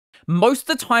Most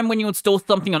of the time when you install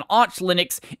something on Arch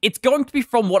Linux, it's going to be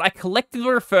from what I collectively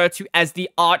refer to as the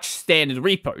Arch standard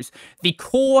repos, the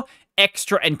core,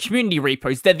 extra, and community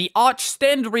repos. They're the Arch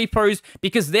standard repos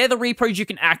because they're the repos you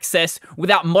can access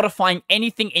without modifying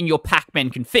anything in your pacman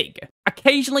config.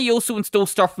 Occasionally, you also install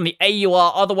stuff from the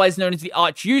AUR, otherwise known as the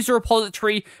Arch user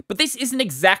repository, but this isn't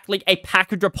exactly a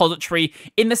package repository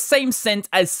in the same sense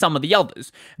as some of the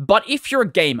others. But if you're a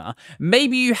gamer,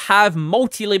 maybe you have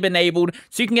multi-lib enabled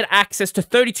so you can get access to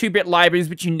 32-bit libraries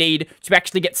which you need to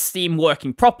actually get Steam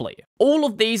working properly. All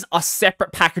of these are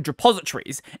separate package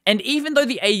repositories, and even though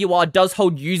the AUR does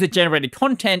hold user-generated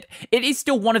content, it is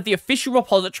still one of the official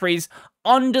repositories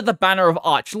under the banner of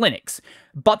Arch Linux.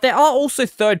 But there are also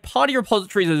third-party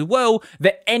repositories as well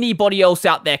that anybody else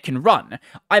out there can run.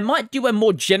 I might do a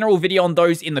more general video on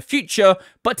those in the future,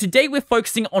 but today we're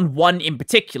focusing on one in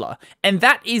particular, and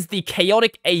that is the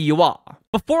Chaotic AUR.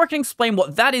 Before I can explain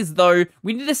what that is though,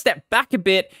 we need to step back a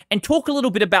bit and talk a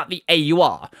little bit about the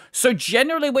AUR. So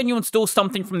generally when you install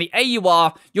something from the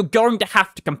AUR, you're going to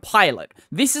have to compile it.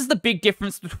 This is the big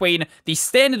difference between the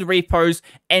standard repos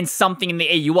and something in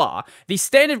the AUR. The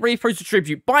standard repos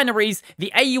distribute binaries,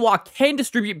 the AUR can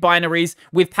distribute binaries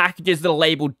with packages that are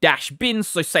labeled -bin,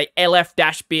 so say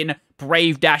lf-bin,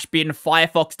 brave-bin,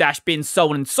 firefox-bin, so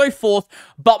on and so forth,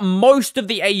 but most of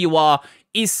the AUR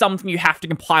is something you have to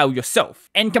compile yourself.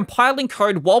 And compiling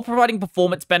code while providing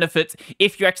performance benefits,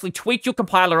 if you actually tweak your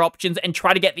compiler options and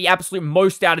try to get the absolute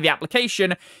most out of the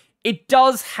application, it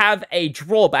does have a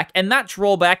drawback, and that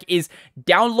drawback is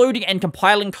downloading and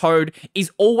compiling code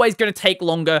is always going to take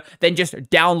longer than just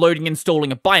downloading and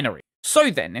installing a binary.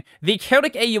 So then, the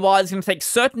Chaotic AUR is going to take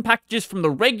certain packages from the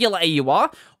regular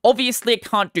AUR. Obviously, it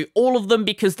can't do all of them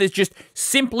because there's just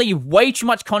simply way too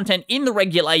much content in the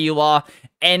regular AUR.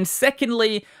 And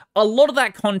secondly, a lot of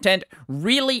that content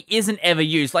really isn't ever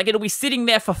used. Like, it'll be sitting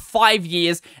there for 5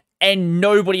 years and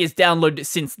nobody has downloaded it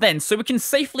since then, so we can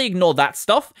safely ignore that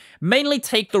stuff, mainly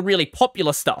take the really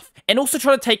popular stuff, and also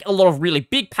try to take a lot of really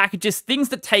big packages, things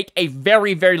that take a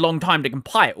very, very long time to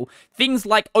compile, things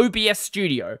like OBS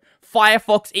Studio,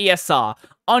 Firefox ESR,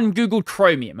 ungoogled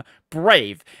Chromium,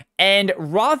 Brave, and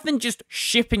rather than just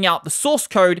shipping out the source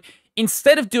code,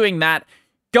 instead of doing that,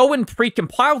 go and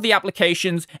pre-compile the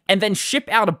applications, and then ship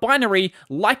out a binary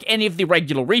like any of the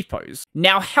regular repos.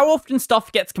 Now, how often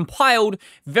stuff gets compiled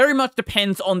very much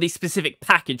depends on the specific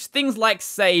package. Things like,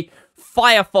 say,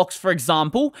 Firefox, for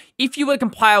example, if you were to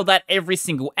compile that every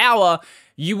single hour,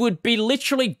 you would be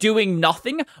literally doing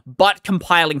nothing but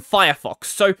compiling Firefox.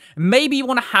 So maybe you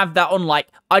want to have that on like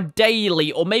a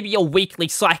daily or maybe a weekly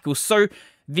cycle. So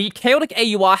the Chaotic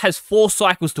AUR has 4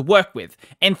 cycles to work with,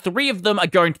 and 3 of them are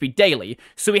going to be daily.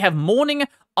 So we have morning,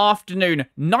 afternoon,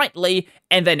 nightly,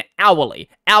 and then hourly.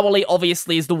 Hourly,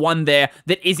 obviously, is the one there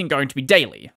that isn't going to be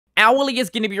daily. Hourly is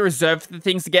going to be reserved for the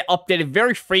things that get updated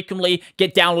very frequently,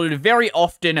 get downloaded very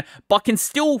often, but can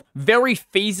still very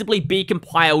feasibly be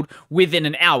compiled within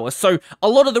an hour. So a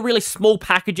lot of the really small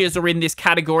packages are in this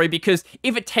category because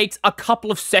if it takes a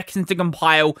couple of seconds to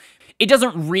compile, it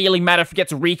doesn't really matter if it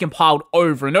gets recompiled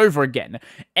over and over again.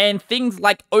 And things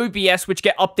like OBS, which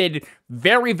get updated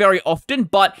very, very often,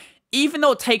 but even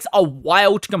though it takes a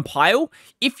while to compile,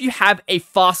 if you have a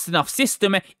fast enough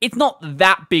system, it's not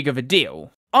that big of a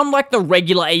deal. Unlike the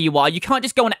regular AUR, you can't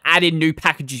just go and add in new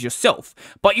packages yourself,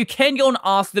 but you can go and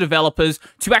ask the developers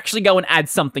to actually go and add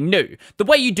something new. The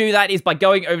way you do that is by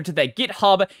going over to their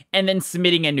GitHub and then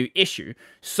submitting a new issue.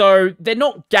 So they're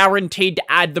not guaranteed to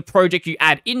add the project you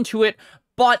add into it,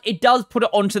 but it does put it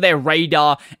onto their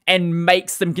radar and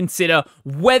makes them consider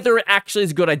whether it actually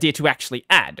is a good idea to actually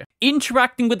add.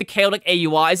 Interacting with the Chaotic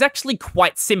AUR is actually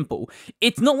quite simple.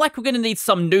 It's not like we're going to need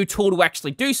some new tool to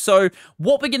actually do so.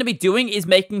 What we're going to be doing is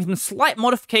making some slight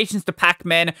modifications to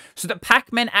pacman so that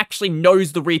pacman actually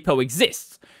knows the repo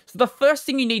exists. So the first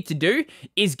thing you need to do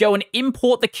is go and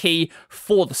import the key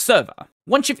for the server.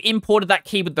 Once you've imported that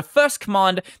key with the first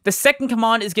command, the second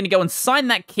command is going to go and sign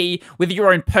that key with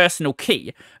your own personal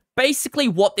key. Basically,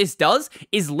 what this does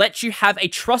is let you have a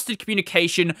trusted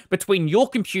communication between your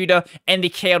computer and the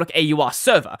Chaotic AUR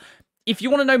server. If you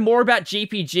want to know more about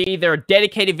GPG, there are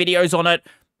dedicated videos on it.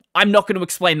 I'm not going to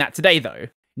explain that today, though.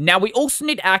 Now, we also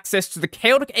need access to the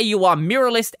Chaotic AUR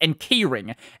mirror list and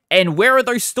keyring. And where are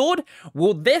those stored?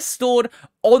 Well, they're stored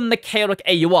on the Chaotic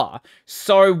AUR.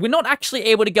 So we're not actually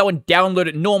able to go and download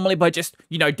it normally by just,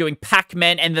 doing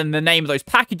pacman and then the name of those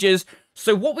packages.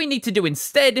 So what we need to do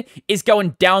instead is go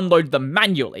and download them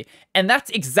manually. And that's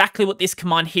exactly what this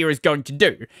command here is going to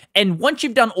do. And once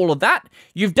you've done all of that,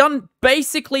 you've done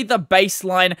basically the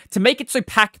baseline to make it so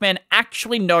pacman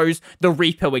actually knows the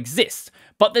repo exists.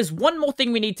 But there's one more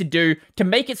thing we need to do to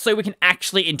make it so we can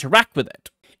actually interact with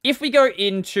it. If we go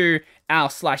into our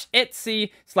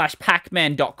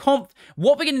 /etsy/pacman.conf,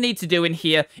 what we're going to need to do in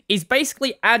here is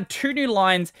basically add 2 new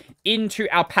lines into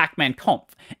our pacman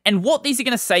conf. And what these are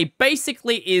going to say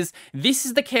basically is, this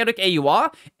is the chaotic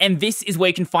AUR, and this is where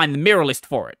you can find the mirror list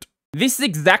for it. This is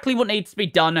exactly what needs to be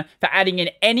done for adding in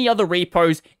any other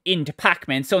repos into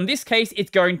Pacman. So in this case,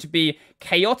 it's going to be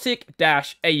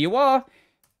chaotic-AUR,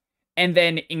 and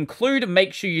then include,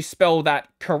 make sure you spell that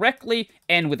correctly,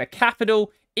 and with a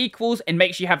capital, equals, and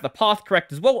make sure you have the path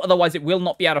correct as well, otherwise it will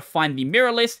not be able to find the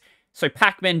mirror list. So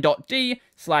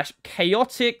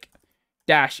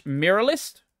pacman.d/chaotic-mirror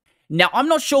list. Now, I'm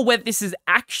not sure whether this is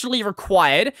actually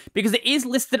required, because it is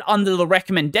listed under the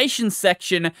recommendations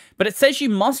section, but it says you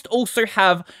must also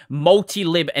have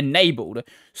multi-lib enabled.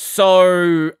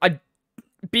 So,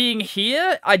 being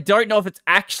here, I don't know if it's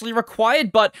actually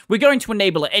required, but we're going to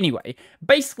enable it anyway.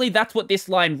 Basically, that's what this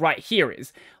line right here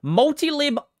is.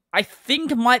 Multi-lib, I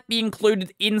think, might be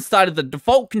included inside of the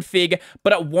default config,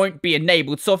 but it won't be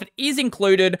enabled. So if it is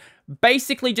included,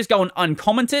 basically just go and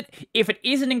uncomment it. If it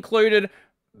isn't included,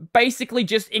 basically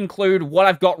just include what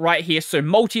I've got right here. So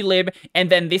multi-lib,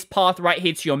 and then this path right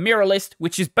here to your mirror list,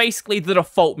 which is basically the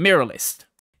default mirror list.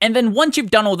 And then once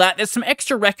you've done all that, there's some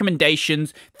extra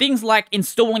recommendations, things like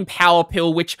installing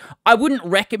PowerPill, which I wouldn't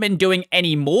recommend doing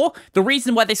anymore. The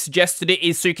reason why they suggested it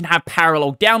is so you can have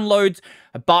parallel downloads,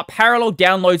 but parallel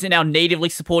downloads are now natively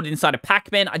supported inside of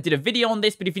Pacman. I did a video on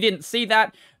this, but if you didn't see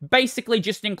that, basically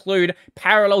just include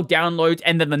parallel downloads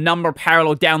and then the number of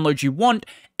parallel downloads you want,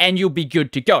 and you'll be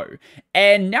good to go.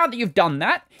 And now that you've done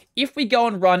that, if we go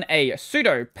and run a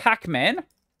sudo pacman-syu,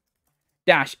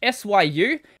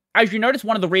 as you notice,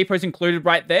 one of the repos included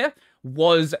right there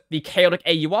was the chaotic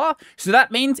AUR, so that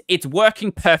means it's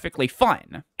working perfectly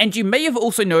fine. And you may have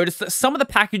also noticed that some of the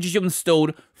packages you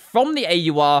installed from the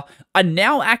AUR are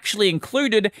now actually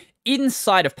included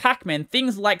inside of Pacman,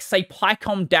 things like, say,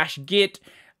 pycom-git.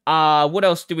 What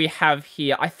else do we have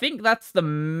here? I think that's the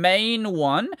main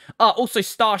one. Also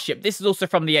Starship. This is also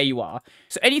from the AUR.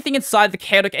 So anything inside the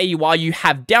chaotic AUR you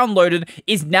have downloaded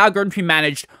is now going to be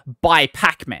managed by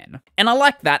Pacman. And I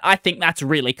like that. I think that's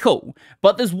really cool.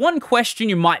 But there's one question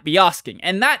you might be asking,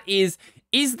 and that is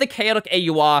the chaotic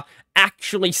AUR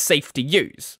actually safe to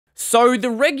use? So the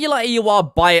regular AUR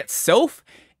by itself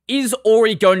is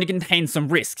already going to contain some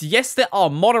risks. Yes, there are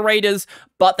moderators,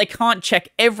 but they can't check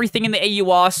everything in the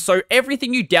AUR, so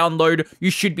everything you download,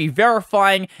 you should be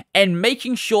verifying and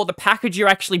making sure the package you're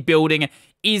actually building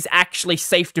is actually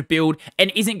safe to build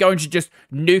and isn't going to just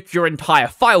nuke your entire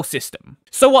file system.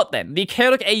 So what then? The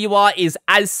chaotic AUR is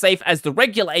as safe as the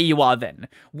regular AUR then?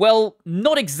 Well,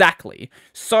 not exactly.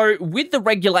 So with the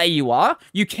regular AUR,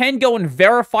 you can go and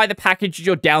verify the packages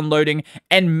you're downloading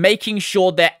and making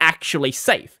sure they're actually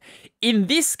safe. In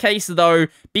this case, though,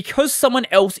 because someone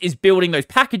else is building those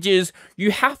packages, you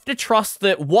have to trust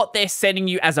that what they're sending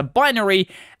you as a binary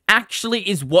actually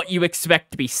is what you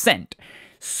expect to be sent.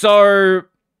 So,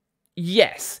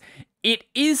 yes, it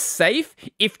is safe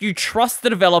if you trust the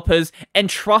developers and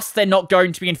trust they're not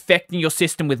going to be infecting your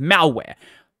system with malware.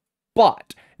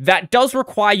 But that does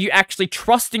require you actually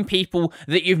trusting people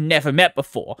that you've never met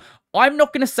before. I'm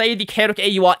not going to say the chaotic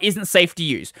AUR isn't safe to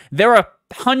use. There are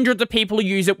hundreds of people who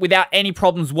use it without any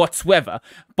problems whatsoever.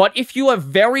 But if you are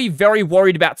very, very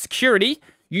worried about security,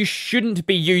 you shouldn't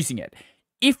be using it.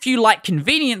 If you like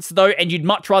convenience, though, and you'd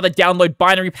much rather download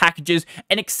binary packages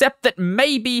and accept that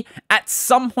maybe at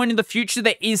some point in the future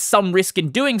there is some risk in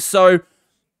doing so,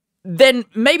 then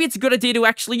maybe it's a good idea to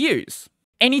actually use.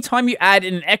 Anytime you add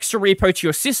an extra repo to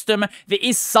your system, there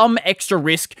is some extra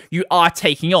risk you are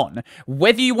taking on.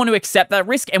 Whether you want to accept that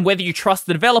risk and whether you trust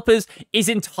the developers is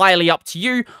entirely up to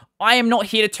you. I am not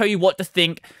here to tell you what to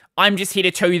think. I'm just here to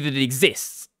tell you that it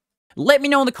exists. Let me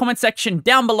know in the comment section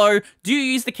down below, do you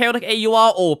use the chaotic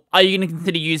AUR, or are you going to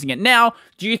consider using it now?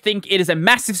 Do you think it is a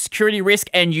massive security risk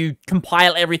and you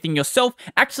compile everything yourself?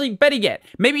 Actually, better yet,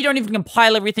 maybe you don't even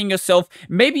compile everything yourself,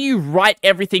 maybe you write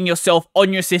everything yourself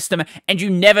on your system and you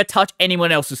never touch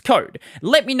anyone else's code.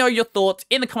 Let me know your thoughts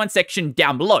in the comment section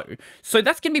down below. So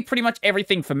that's going to be pretty much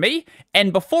everything for me,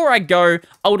 and before I go,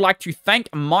 I would like to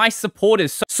thank my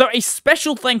supporters. So a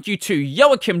special thank you to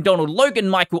Joachim, Donald, Logan,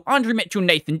 Michael, Andrew, Mitchell,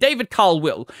 Nathan, David, Carl,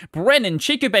 Will, Brennan,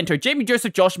 Chico Bento, Jamie,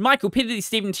 Joseph, Josh, Michael, Peter,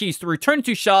 Stephen, Tees, through Tony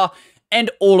Tushar,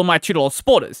 and all of my $2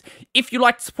 supporters. If you'd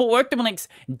like to support work, there are links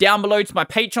down below to my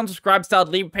Patreon, subscribe, start,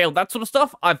 leave, pay, all that sort of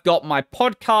stuff. I've got my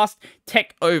podcast,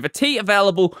 Tech Over Tea,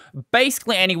 available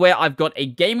basically anywhere. I've got a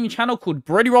gaming channel called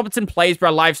Brodie Robertson Plays, where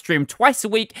I live stream twice a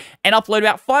week and upload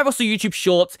about 5 or so YouTube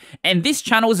shorts, and this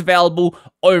channel is available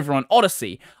over on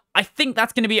Odyssey. I think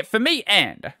that's going to be it for me,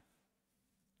 and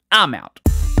I'm out.